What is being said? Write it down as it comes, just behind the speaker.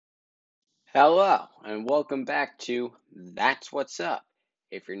Hello, and welcome back to That's What's Up.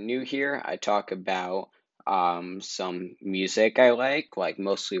 If you're new here, I talk about some music I like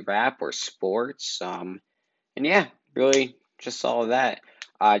mostly rap or sports. And yeah, really just all of that.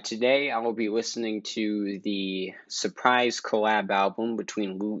 Today I will be listening to the surprise collab album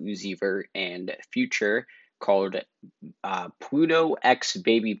between Lil Uzi Vert and Future called Pluto X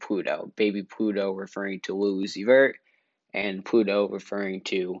Baby Pluto. Baby Pluto referring to Lil Uzi Vert, and Pluto referring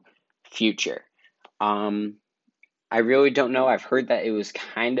to Future. Um, I really don't know. I've heard that it was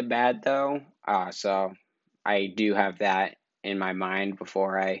kind of bad though. So I do have that in my mind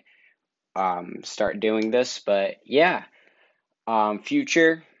before I start doing this. But yeah,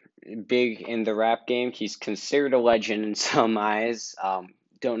 Future, big in the rap game. He's considered a legend in some eyes.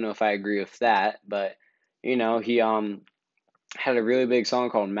 Don't know if I agree with that, but he had a really big song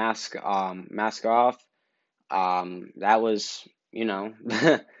called Mask Off. That was,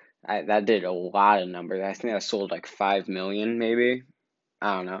 that did a lot of numbers. I think that sold like 5 million, maybe.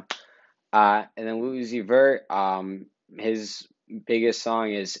 I don't know. And then Lil Uzi Vert, his biggest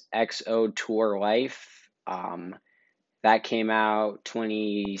song is XO Tour Life. That came out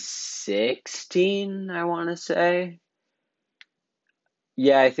 2016, I want to say.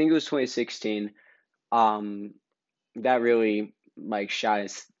 Yeah, I think it was 2016. Um, that really like shot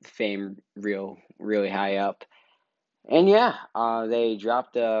his fame really high up. And yeah, they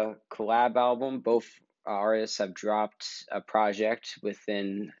dropped a collab album. Both artists have dropped a project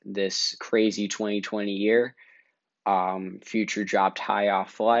within this crazy 2020 year. Future dropped High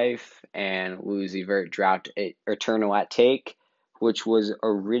Off Life, and Lil Uzi Vert dropped Eternal at Take, which was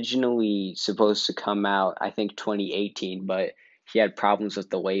originally supposed to come out, I think, 2018, but he had problems with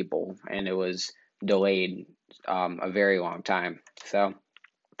the label, and it was delayed a very long time. So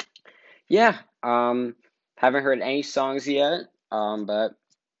yeah, haven't heard any songs yet, but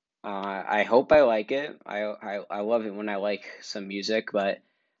I hope I like it. I love it when I like some music, but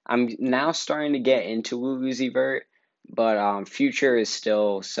I'm now starting to get into Lil Uzi Vert, but Future is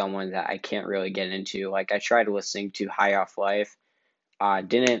still someone that I can't really get into. Like I tried listening to High Off Life,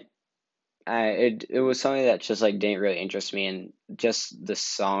 didn't. It was something that just like didn't really interest me, and just the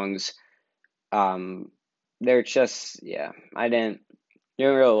songs, um, they're just yeah, I didn't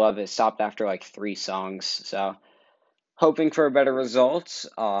really love it. Stopped after like three songs, so hoping for a better result.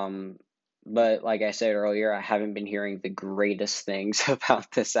 But like I said earlier, I haven't been hearing the greatest things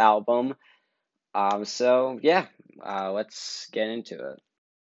about this album. So yeah, let's get into it.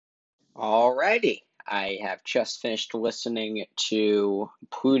 Alrighty, I have just finished listening to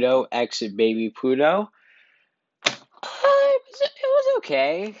Pluto X Baby Pluto. It was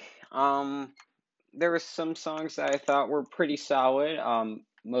okay. There were some songs that I thought were pretty solid.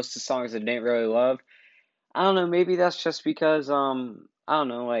 Most of the songs I didn't really love. I don't know, maybe that's just because I don't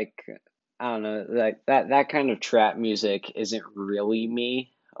know, like I don't know, like that kind of trap music isn't really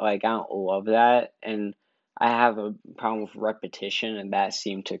me. Like I don't love that, and I have a problem with repetition, and that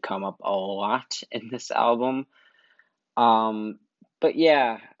seemed to come up a lot in this album. Um, but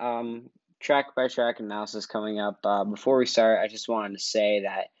yeah, track by track analysis coming up. Before we start, I just wanted to say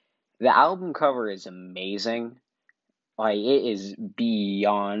that the album cover is amazing. Like it is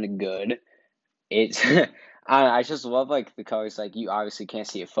beyond good. It's I just love like the colors. Like you obviously can't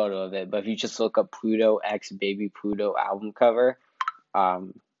see a photo of it, but if you just look up Pluto X Baby Pluto album cover,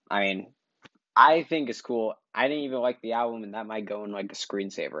 um, I mean, I think it's cool. I didn't even like the album, and that might go in like a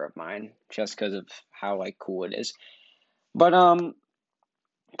screensaver of mine just because of how like cool it is. But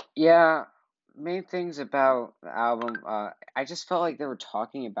yeah, main things about the album. I just felt like they were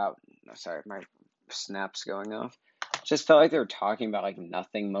talking about. No, sorry, my snap's going off. Just felt like they were talking about like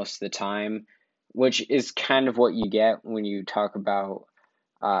nothing most of the time, which is kind of what you get when you talk about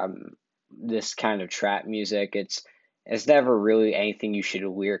um, this kind of trap music. It's never really anything you should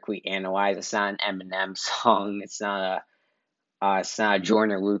lyrically analyze. It's not an Eminem song. It's not a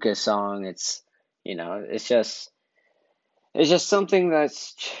Jordan Lucas song. It's just something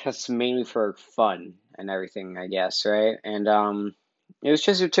that's just mainly for fun and everything, I guess, right? And it was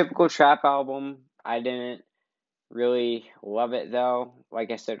just a typical trap album. I didn't really love it though.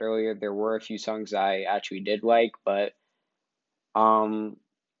 Like I said earlier, there were a few songs I actually did like, but um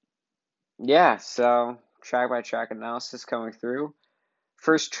yeah, so track by track analysis coming through.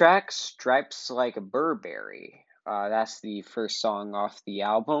 First track, Stripes Like a Burberry. That's the first song off the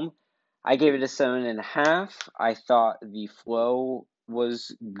album. I gave it a 7.5. I thought the flow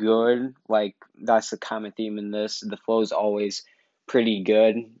was good. Like, that's the common theme in this. The flow is always pretty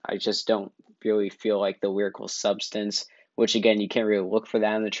good. I just don't really feel like the lyrical substance, which again, you can't really look for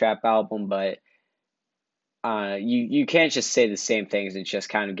that in the trap album, but you can't just say the same things and just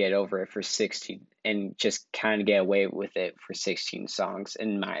kind of get over it for 16 and just kind of get away with it for 16 songs,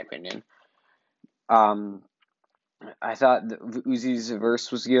 in my opinion. Um, I thought Uzi's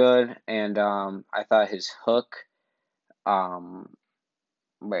verse was good, and I thought his hook, um,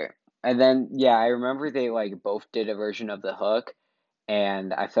 wait, and then yeah, I remember they like both did a version of the hook,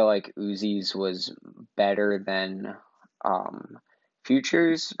 and I felt like Uzi's was better than um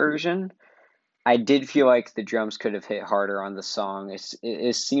Future's version. I did feel like the drums could have hit harder on the song.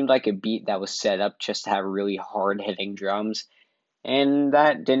 It seemed like a beat that was set up just to have really hard hitting drums, and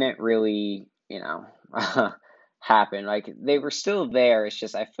that didn't really, happen. Like they were still there. It's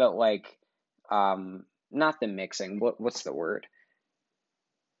just I felt like, not the mixing. What's the word?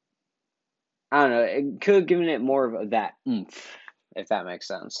 I don't know. It could have given it more of that oomph, if that makes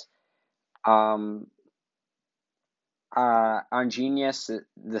sense. Um, on Genius,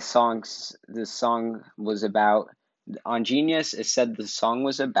 the song was about on Genius. It said the song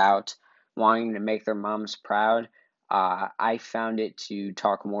was about wanting to make their moms proud. I found it to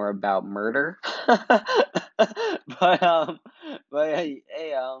talk more about murder, but hey,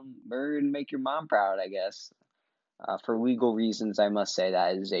 murder and make your mom proud, I guess. For legal reasons, I must say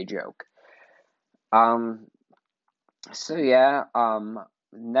that is a joke. Um, so yeah,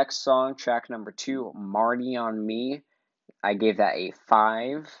 next song, track number two, Marty on Me. I gave that a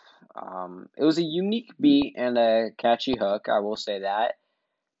five. It was a unique beat and a catchy hook, I will say that.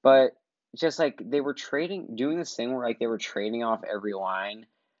 But just like they were doing this thing where like they were trading off every line.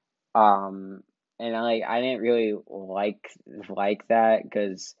 Um, and I didn't really like that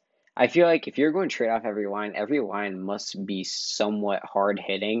because I feel like if you're going to trade off every line must be somewhat hard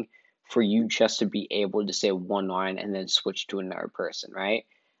hitting for you just to be able to say one line and then switch to another person, right?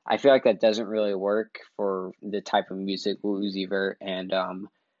 I feel like that doesn't really work for the type of music Lil Uzi Vert and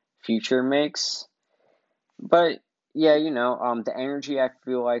Future makes. But yeah, the energy I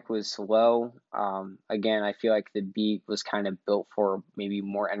feel like was low. Again, I feel like the beat was kind of built for maybe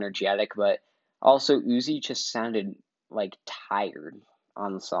more energetic, but also Uzi just sounded like tired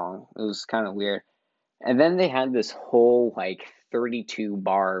on the song. It was kind of weird. And then they had this whole like 32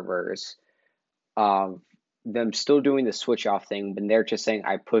 bar verse of them still doing the switch off thing, but they're just saying,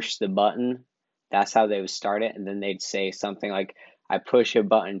 I push the button. That's how they would start it. And then they'd say something like, I push a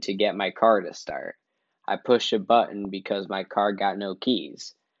button to get my car to start. I push a button because my car got no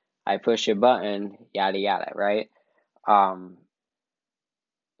keys. I push a button, yada yada, right? Um,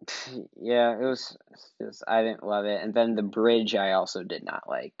 yeah, it was just, I didn't love it. And then the bridge I also did not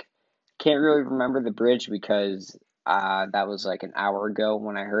like. Can't really remember the bridge because that was like an hour ago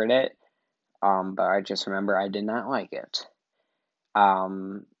when I heard it. But I just remember I did not like it.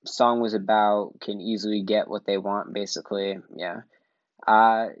 Song was about can easily get what they want, basically. Yeah.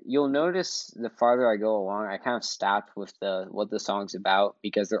 You'll notice the farther I go along, I kind of stopped with the what the song's about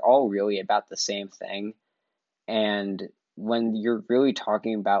because they're all really about the same thing. And when you're really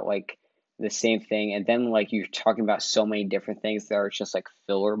talking about like the same thing, and then like you're talking about so many different things that are just like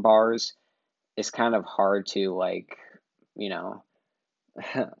filler bars, it's kind of hard to like, you know,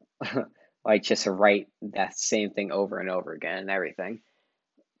 like just write that same thing over and over again and everything.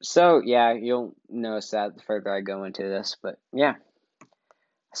 So yeah, you'll notice that the further I go into this, but yeah.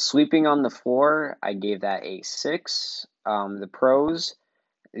 Sweeping on the floor, I gave that a six. The pros,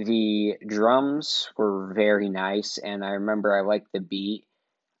 the drums were very nice, and I remember I liked the beat.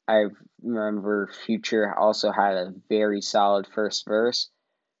 I remember Future also had a very solid first verse.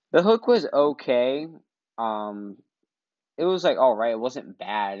 The hook was okay. Um, it was like all right. It wasn't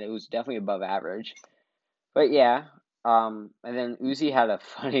bad. It was definitely above average. But yeah. And then Uzi had a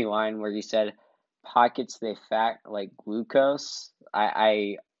funny line where he said, "Pockets they fat like glucose."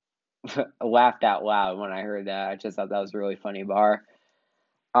 I laughed out loud when I heard that. I just thought that was a really funny bar.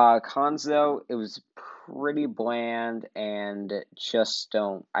 Cons though, it was pretty bland and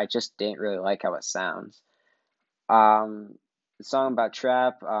I just didn't really like how it sounds. Um, the song about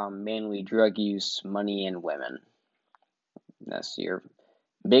trap, mainly drug use, money, and women. That's your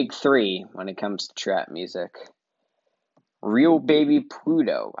big three when it comes to trap music. Real Baby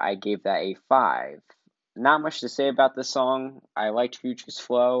Pluto, I gave that a five. Not much to say about the song. I liked Future's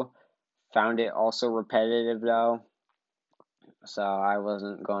flow. Found it also repetitive though, so I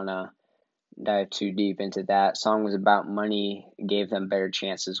wasn't gonna dive too deep into that. Song was about money, gave them better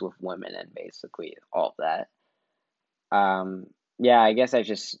chances with women, and basically all of that. Um, yeah, I guess I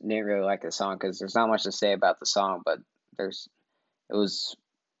just didn't really like the song because there's not much to say about the song, but there's it was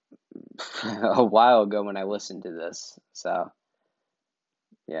a while ago when I listened to this, so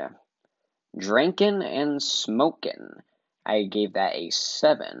yeah. Drinking and smoking, I gave that a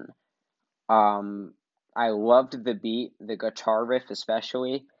seven. Um, I loved the beat, the guitar riff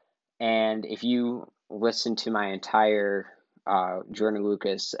especially. And if you listen to my entire Jordan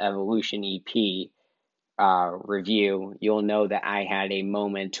Lucas Evolution EP review, you'll know that I had a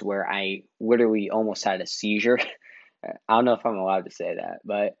moment where I literally almost had a seizure. I don't know if I'm allowed to say that,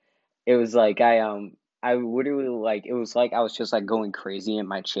 but it was like I literally like it was like I was just like going crazy in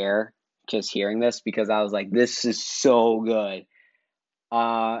my chair just hearing this because I was like, this is so good.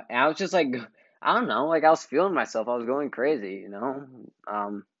 And I was just like, I don't know, like I was feeling myself. I was going crazy, you know.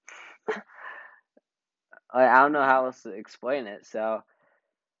 Um, I don't know how else to explain it. So,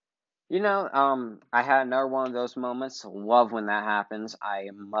 I had another one of those moments. Love when that happens, I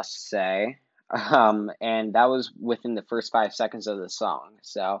must say. And that was within the first 5 seconds of the song.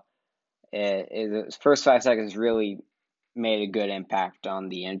 So, the first 5 seconds really made a good impact on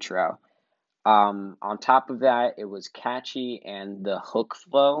the intro. On top of that, it was catchy and the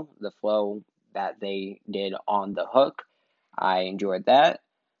flow that they did on the hook, I enjoyed that.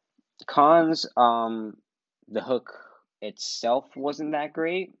 Cons, the hook itself wasn't that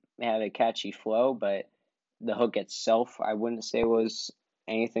great. It had a catchy flow, but the hook itself, I wouldn't say was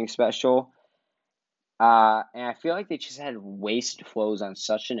anything special. And I feel like they just had waste flows on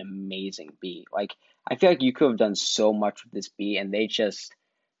such an amazing beat. Like, I feel like you could have done so much with this beat, and they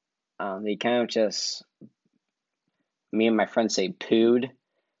kind of just, me and my friend say pooed.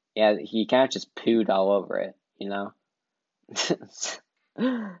 Yeah, he kind of just pooed all over it, you know?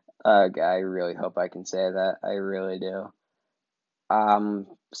 I really hope I can say that. I really do.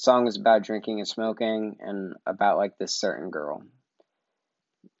 Song is about drinking and smoking and about like this certain girl.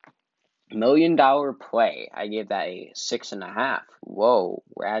 $1 million play. I gave that a 6.5. Whoa,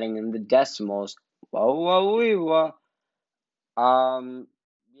 we're adding in the decimals. Whoa, whoa, whoa, whoa.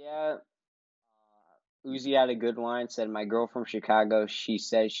 Yeah. Uzi had a good line. Said, "My girl from Chicago. She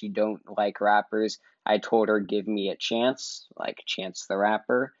says she don't like rappers. I told her give me a chance, like Chance the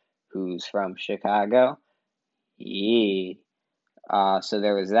Rapper, who's from Chicago." Yeah. So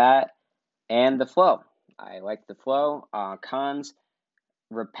there was that. And the flow. I like the flow. Cons,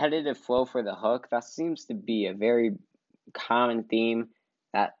 repetitive flow for the hook. That seems to be a very common theme,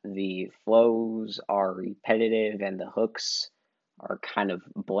 that the flows are repetitive and the hooks are kind of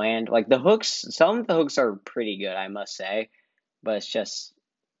bland. Like the hooks, some of the hooks are pretty good, I must say, but it's just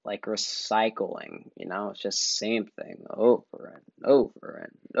like recycling, It's just same thing over and over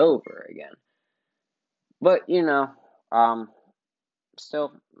and over again. But um,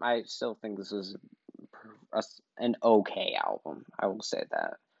 still, I still think this is an okay album. I will say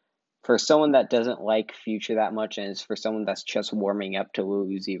that. For someone that doesn't like Future that much, and it's for someone that's just warming up to Lil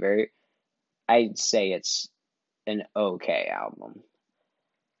Uzi Vert, I'd say it's an okay album.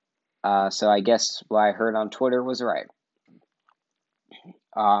 So I guess what I heard on Twitter was right.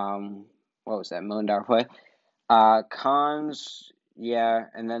 What was that? $1 Million Play. Cons, yeah,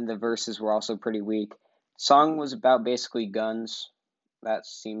 and then the verses were also pretty weak. Song was about basically guns. That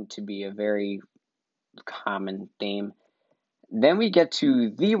seemed to be a very common theme. Then we get to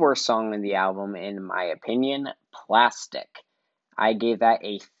the worst song in the album, in my opinion, Plastic. I gave that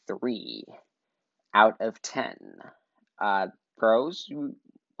a 3 out of 10. Uh, Pros,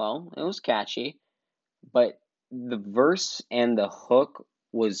 well, it was catchy, but the verse and the hook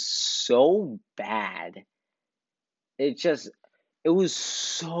was so bad. It just, it was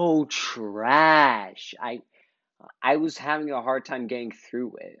so trash. I was having a hard time getting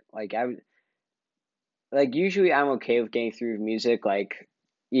through it. Like usually I'm okay with getting through music, like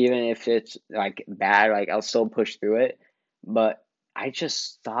even if it's like bad, like I'll still push through it. But I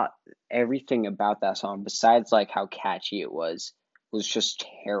just thought everything about that song, besides like how catchy it was just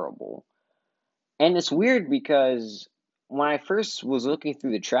terrible. And it's weird because when I first was looking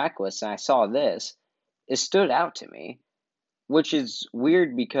through the track list and I saw this, it stood out to me, which is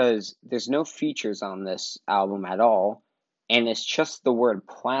weird because there's no features on this album at all, and it's just the word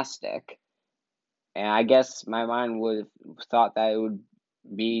plastic. And I guess my mind would have thought that it would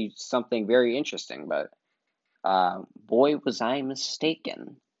be something very interesting, but boy, was I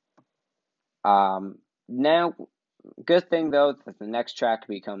mistaken. Now, good thing though that the next track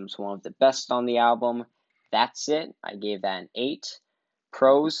becomes one of the best on the album. That's it. I gave that an 8.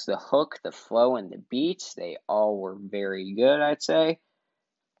 Pros, the hook, the flow, and the beats, they all were very good, I'd say.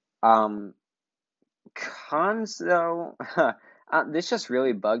 Um, Cons, though, this just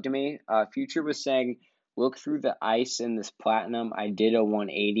really bugged me. Future was saying, look through the ice in this platinum. I did a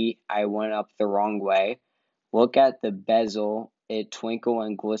 180. I went up the wrong way. Look at the bezel. It twinkle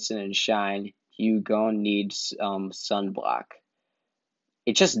and glisten and shine. You gon' need sunblock.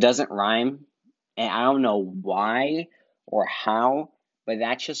 It just doesn't rhyme, and I don't know why or how, but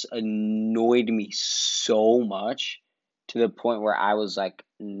that just annoyed me so much to the point where I was like,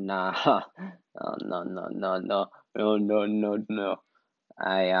 nah, oh, no, no, no, no, no, no, no, no.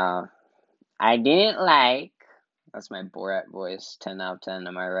 I didn't like. That's my Borat voice. 10 out of 10.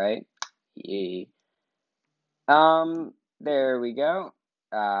 Am I right? Yeah. There we go.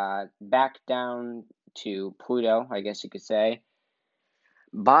 Back down to Pluto, I guess you could say.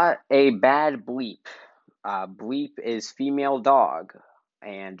 But a bad bleep. Bleep is female dog,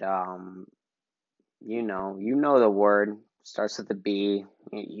 and you know the word starts with a B.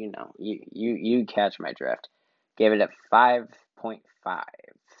 You catch my drift. Gave it a 5.5.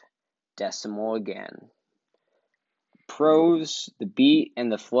 Decimal again. Pros, the beat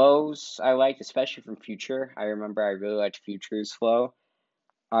and the flows I liked, especially from Future. I remember I really liked Future's flow.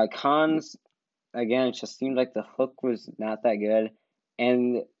 Cons, again, it just seemed like the hook was not that good.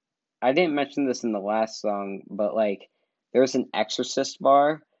 And I didn't mention this in the last song, but like there was an Exorcist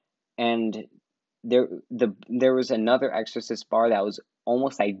bar, and there was another Exorcist bar that was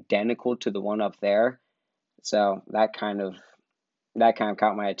almost identical to the one up there. So that kind of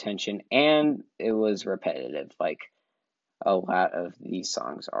caught my attention, and it was repetitive, like a lot of these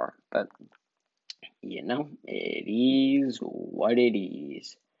songs are. But it is what it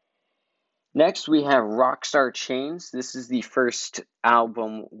is. Next, we have Rockstar Chains. This is the first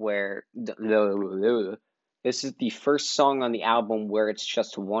album where this is the first song on the album where it's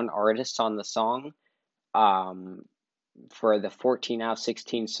just one artist on the song. Um, for the 14 out of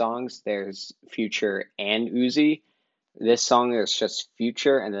 16 songs, there's Future and Uzi. This song is just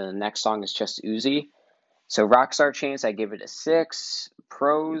Future, and then the next song is just Uzi. So Rockstar Chains, I give it a 6.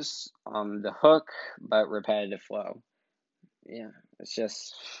 Pros, the hook, but repetitive flow. Yeah, it's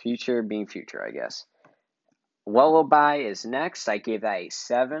just Future being Future, I guess. Lullaby is next. I gave that a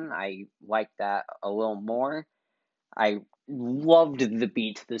 7. I like that a little more. I loved the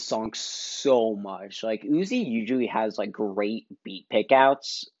beat to this song so much. Like Uzi usually has like great beat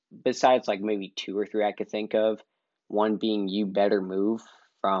pickouts, besides like maybe 2 or 3 I could think of. One being You Better Move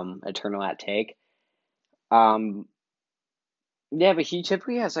from Eternal Atake. Um, yeah, but he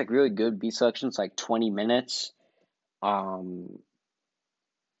typically has like really good beat selections, like 20 minutes. Um,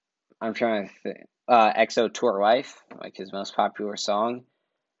 I'm trying to think. EXO Tour Life, like his most popular song.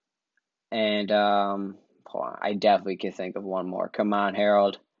 And hold on, I definitely could think of one more. Come on,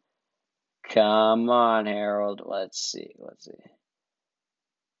 Harold. Come on, Harold. Let's see. Let's see.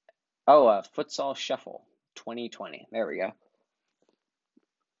 Oh, Futsal Shuffle 2020. There we go.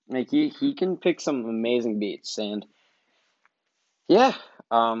 Like he can pick some amazing beats, and yeah,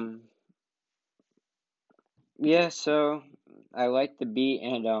 yeah. So I like the beat,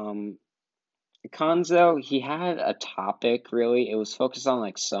 and Konzo, he had a topic really. It was focused on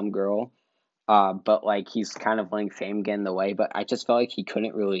like some girl. But like he's kind of letting fame get in the way, but I just felt like he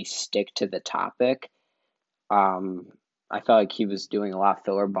couldn't really stick to the topic. Um, I felt like he was doing a lot of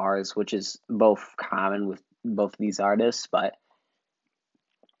filler bars, which is both common with both these artists, but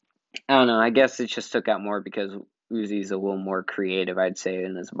I don't know. I guess it just took out more because Uzi's a little more creative, I'd say,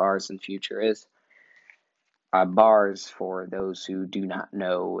 in his bars than Future is. Bars, for those who do not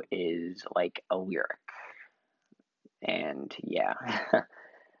know, is like a lyric. And yeah.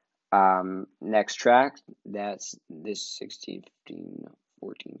 Next track, that's this 16, 15,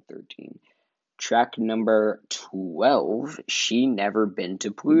 14, 13. Track number 12, She Never Been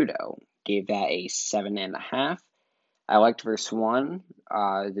to Pluto. Gave that a 7.5. I liked verse 1.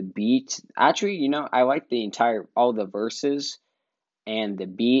 The beat, actually, I liked all the verses and the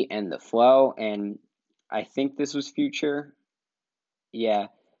beat and the flow. And I think this was Future. Yeah,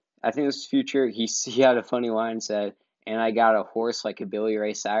 I think this was Future. He had a funny line, said, "And I got a horse like a Billy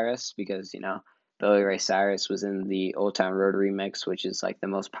Ray Cyrus," because Billy Ray Cyrus was in the Old Town Road remix, which is like the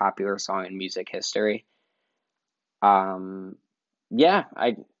most popular song in music history. Um, yeah,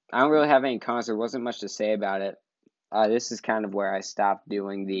 I don't really have any cons. There wasn't much to say about it. This is kind of where I stopped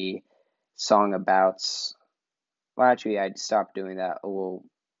doing the song abouts. Well, actually, I stopped doing that a little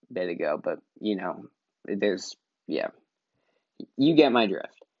bit ago, but there's yeah, you get my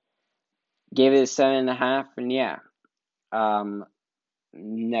drift. Gave it a 7.5, and yeah. Um,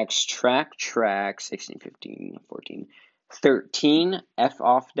 Next track 16, 15, 14, 13. F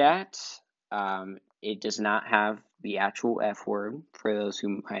off dat. It does not have the actual F word, for those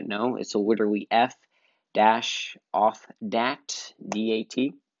who might know. It's literally F dash off dat, DAT,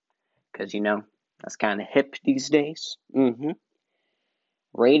 because that's kind of hip these days.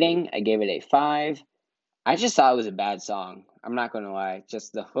 Rating, I gave it a 5. I just thought it was a bad song. I'm not going to lie.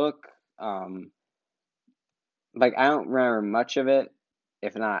 Just the hook, like I don't remember much of it,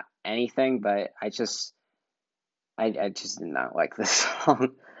 if not anything, but I just did not like this song.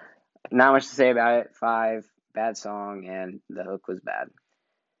 Not much to say about it. 5, bad song, and the hook was bad.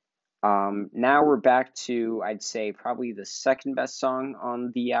 Now we're back to, I'd say, probably the second best song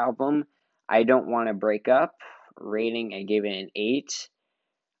on the album. I Don't Want to Break Up. Rating, I gave it an 8.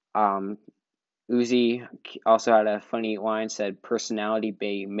 Um, Uzi also had a funny line, said, personality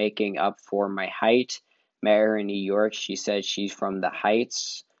be making up for my height. Met her in New York. She said she's from the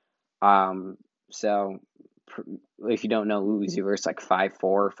Heights. Um, so if you don't know, Uzi Vert's like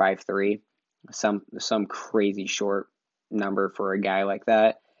 5'4", 5'3", some crazy short number for a guy like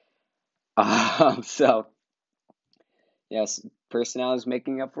that. So yes, personality is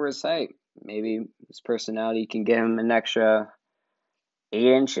making up for his height. Maybe his personality can get him an extra 8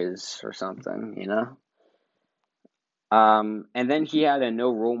 inches or something, you know? And then he had a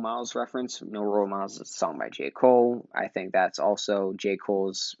No Role Models reference. No Role Models is a song by J. Cole. I think that's also J.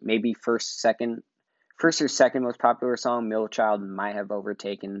 Cole's maybe first or second most popular song. Middle Child might have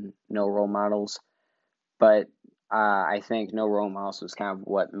overtaken No Role Models, but I think No Role Models was kind of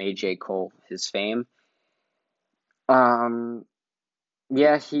what made J. Cole his fame. Um,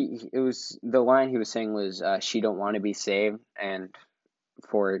 yeah, it was the line he was saying was "She don't want to be saved," and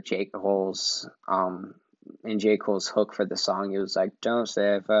for J. Cole's in J. Cole's hook for the song, it was like, "Don't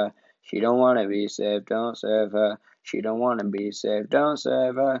save her, she don't want to be saved. Don't save her, she don't want to be saved. Don't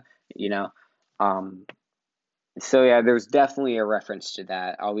save her." You know, um, so yeah, there's definitely a reference to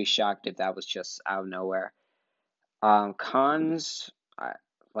that. I'll be shocked if that was just out of nowhere. Cons,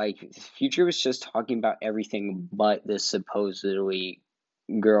 like Future was just talking about everything but this supposedly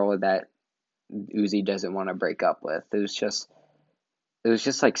girl that Uzi doesn't want to break up with. It was just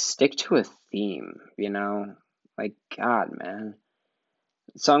like stick to a theme, you know? Like God, man.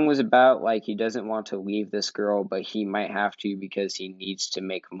 The song was about like he doesn't want to leave this girl, but he might have to because he needs to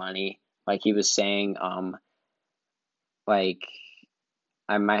make money. Like he was saying, like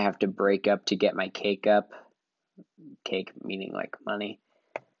I might have to break up to get my cake up. Cake meaning like money.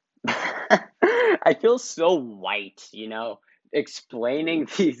 I feel so white, explaining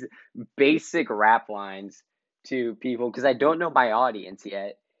these basic rap lines to people because I don't know my audience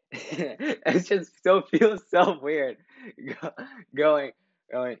yet. It just still feels so weird going,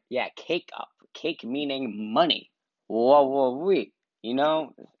 going, yeah, cake up, cake meaning money. Whoa, whoa, wait, you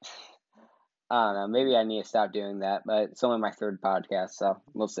know? I don't know. Maybe I need to stop doing that, but it's only my third podcast, so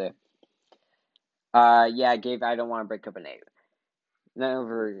we'll see. Yeah, I gave I Don't Want to Break Up an 8.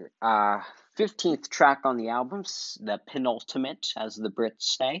 Number 15th track on the album's the penultimate, as the Brits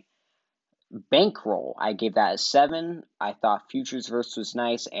say. Bankroll. I gave that a 7. I thought Future's verse was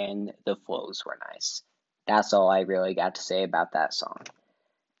nice and the flows were nice. That's all I really got to say about that song.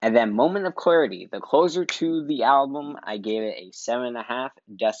 And then Moment of Clarity, the closer to the album, I gave it a 7.5.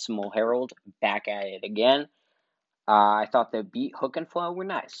 Decimal Herald, back at it again. I thought the beat, hook, and flow were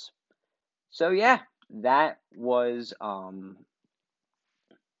nice. So yeah, that was oh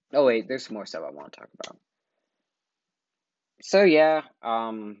wait, there's some more stuff I want to talk about. So yeah,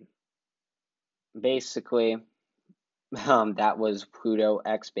 basically, that was Pluto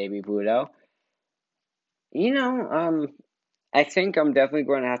X Baby Pluto. I think I'm definitely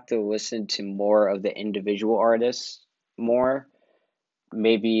going to have to listen to more of the individual artists more.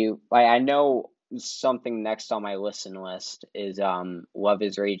 Maybe I know something next on my listen list is Love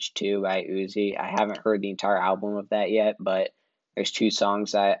Is Rage 2 by Uzi. I haven't heard the entire album of that yet, but there's 2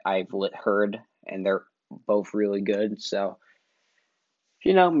 songs that I've heard and they're both really good. So,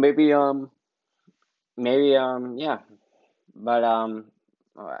 maybe yeah. But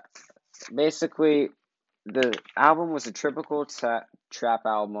basically, the album was a typical trap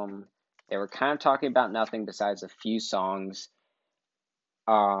album. They were kind of talking about nothing besides a few songs.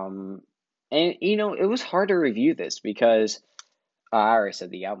 Um, and it was hard to review this because I already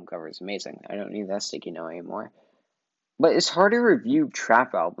said the album cover is amazing. I don't need that sticky note anymore. But it's hard to review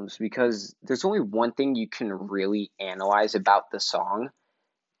trap albums because there's only one thing you can really analyze about the song,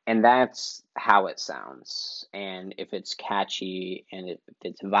 and that's how it sounds and if it's catchy and if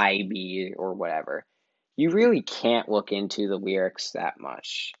it's vibey or whatever. You really can't look into the lyrics that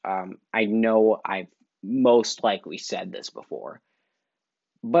much. I know I've most likely said this before,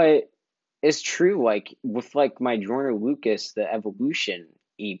 but it's true. Like with my Joyner Lucas, the Evolution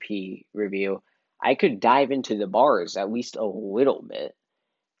EP review, I could dive into the bars at least a little bit.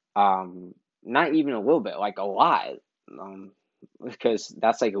 Um, Not even a little bit, like a lot. Um, because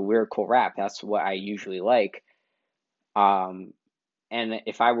that's like a lyrical rap. That's what I usually like. Um, and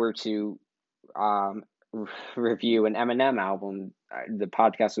if I were to um, review an Eminem album, the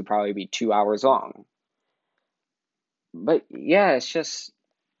podcast would probably be 2 hours long. But yeah, it's just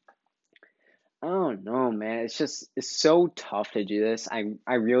Oh no, man. It's so tough to do this.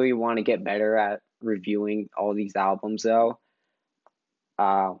 I really want to get better at reviewing all these albums though.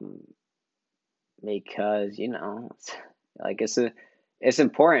 Um, because like it's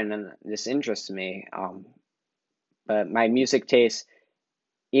important and this interests me. But my music taste,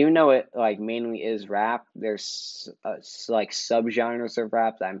 even though it like mainly is rap, there's like subgenres of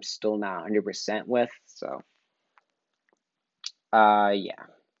rap that I'm still not 100% with. So, yeah.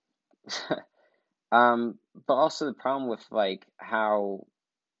 But also the problem with like how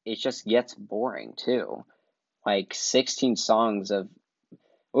it just gets boring too. Like 16 songs of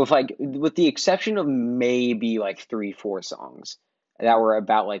with the exception of maybe like 3, 4 songs that were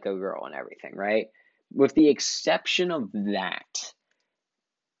about like a girl and everything, right? With the exception of that,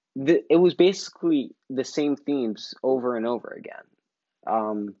 it was basically the same themes over and over again.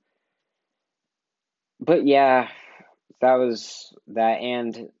 Um, but yeah, that was that.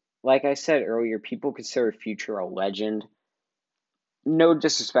 And like I said earlier, people consider Future a legend. No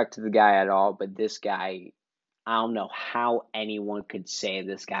disrespect to the guy at all, but this guy, I don't know how anyone could say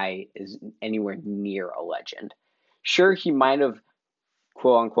this guy is anywhere near a legend. Sure, he might have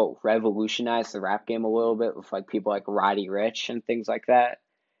quote unquote revolutionized the rap game a little bit with like people like Roddy Ricch and things like that.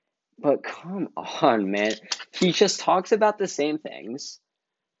 But come on, man. He just talks about the same things.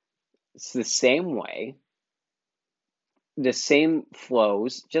 It's the same way, the same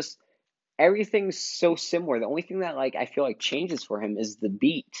flows, just everything's so similar. The only thing that like I feel like changes for him is the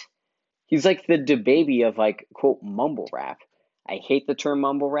beat. He's like the DaBaby of like quote mumble rap. I hate the term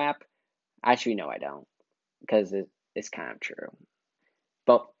mumble rap. Actually, no, I don't, because it's kind of true.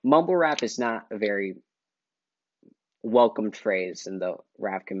 But mumble rap is not a very welcomed phrase in the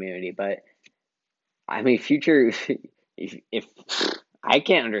rap community. But I mean, Future, if I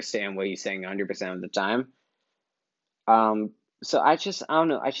can't understand what he's saying 100% of the time. Um, so I don't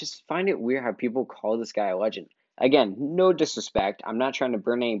know. I just find it weird how people call this guy a legend. Again, no disrespect. I'm not trying to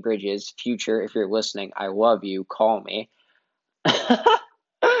burn any bridges. Future, if you're listening, I love you. Call me. That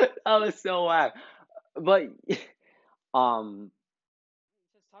was so loud. But he just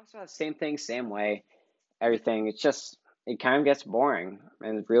talks about the same thing, same way, everything. It kind of gets boring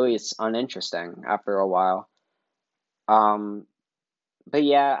and really it's uninteresting after a while. Um, but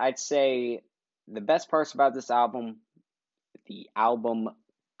yeah, I'd say the best parts about this album, the album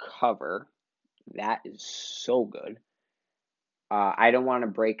cover, that is so good. I don't want to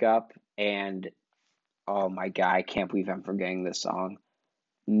break up and oh my god, I can't believe I'm forgetting this song.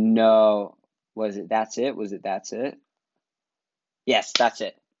 No, was it That's It? Was it That's It? Yes, that's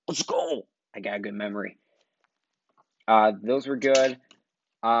it. Let's go. I got a good memory. Those were good.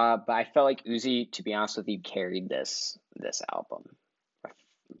 But I felt like Uzi, to be honest with you, carried this album.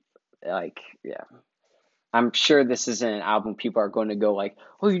 Like, yeah. I'm sure this isn't an album people are going to go like,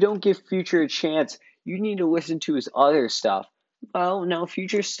 oh, you don't give Future a chance. You need to listen to his other stuff. Well, no,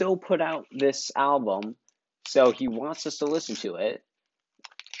 Future still put out this album, so he wants us to listen to it.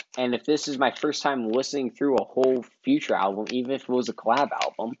 And if this is my first time listening through a whole Future album, even if it was a collab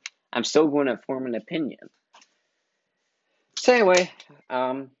album, I'm still going to form an opinion. So anyway,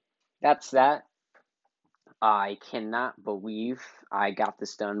 that's that. I cannot believe I got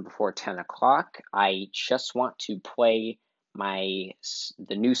this done before 10 o'clock. I just want to play the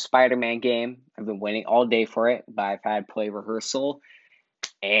new Spider-Man game. I've been waiting all day for it, but I've had play rehearsal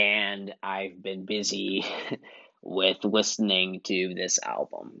and I've been busy with listening to this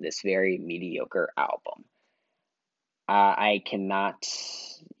album, this very mediocre album. I cannot,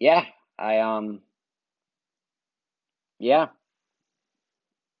 yeah, yeah,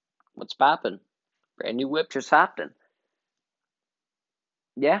 what's poppin'? Brand new whip just happened.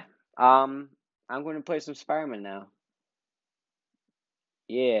 Yeah, um, I'm going to play some Spider-Man now.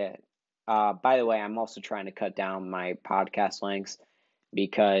 Yeah. By the way, I'm also trying to cut down my podcast lengths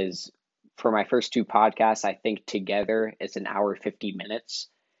because for my first 2 podcasts, I think together it's an hour 50 minutes.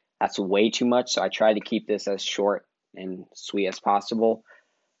 That's way too much, so I try to keep this as short and sweet as possible.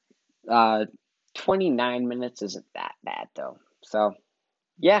 Uh, 29 minutes isn't that bad though. So,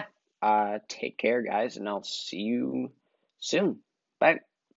 yeah. Take care, guys, and I'll see you soon. Bye.